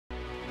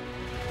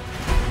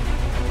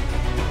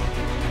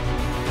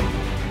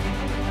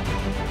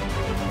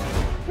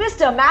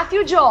Mr.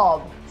 Mathew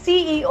Job,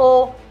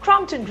 CEO,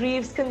 Crompton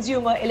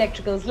Consumer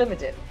Electricals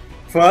Limited.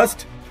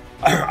 First,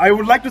 I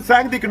would like to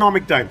thank the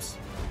Economic Times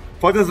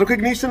for this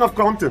recognition of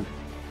Crompton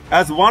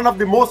as one of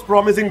the most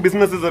promising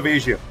businesses of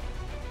Asia.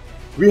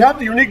 We have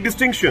the unique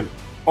distinction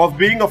of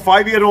being a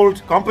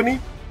 5-year-old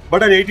company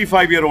but an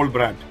 85-year-old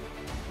brand.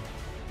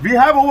 We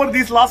have over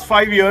these last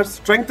 5 years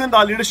strengthened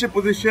our leadership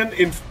position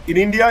in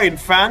India in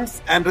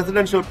fans and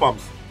residential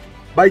pumps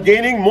by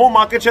gaining more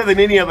market share than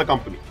any other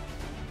company.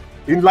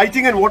 In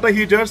lighting and water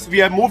heaters, we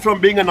have moved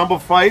from being a number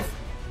 5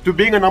 to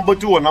being a number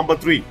 2 or number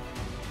 3.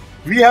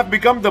 We have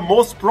become the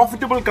most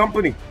profitable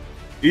company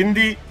in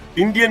the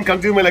Indian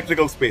consumer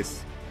electrical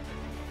space.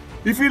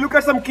 If you look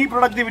at some key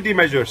productivity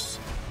measures,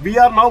 we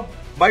are now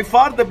by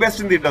far the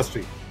best in the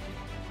industry.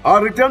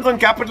 Our returns on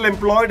capital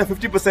employed of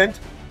 50%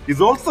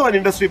 is also an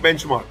industry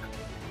benchmark.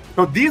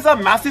 Now, these are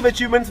massive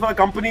achievements for a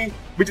company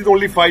which is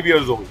only 5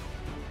 years old.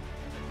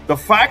 The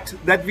fact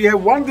that we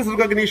have won this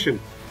recognition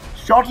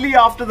shortly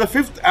after the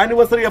 5th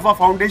anniversary of our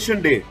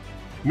foundation day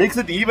makes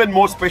it even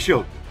more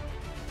special.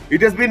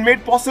 It has been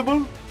made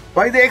possible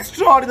by the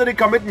extraordinary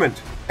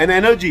commitment and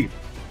energy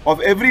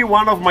of every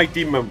one of my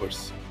team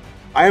members.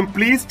 I am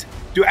pleased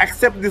to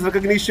accept this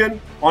recognition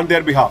on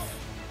their behalf.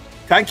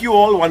 Thank you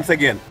all once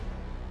again.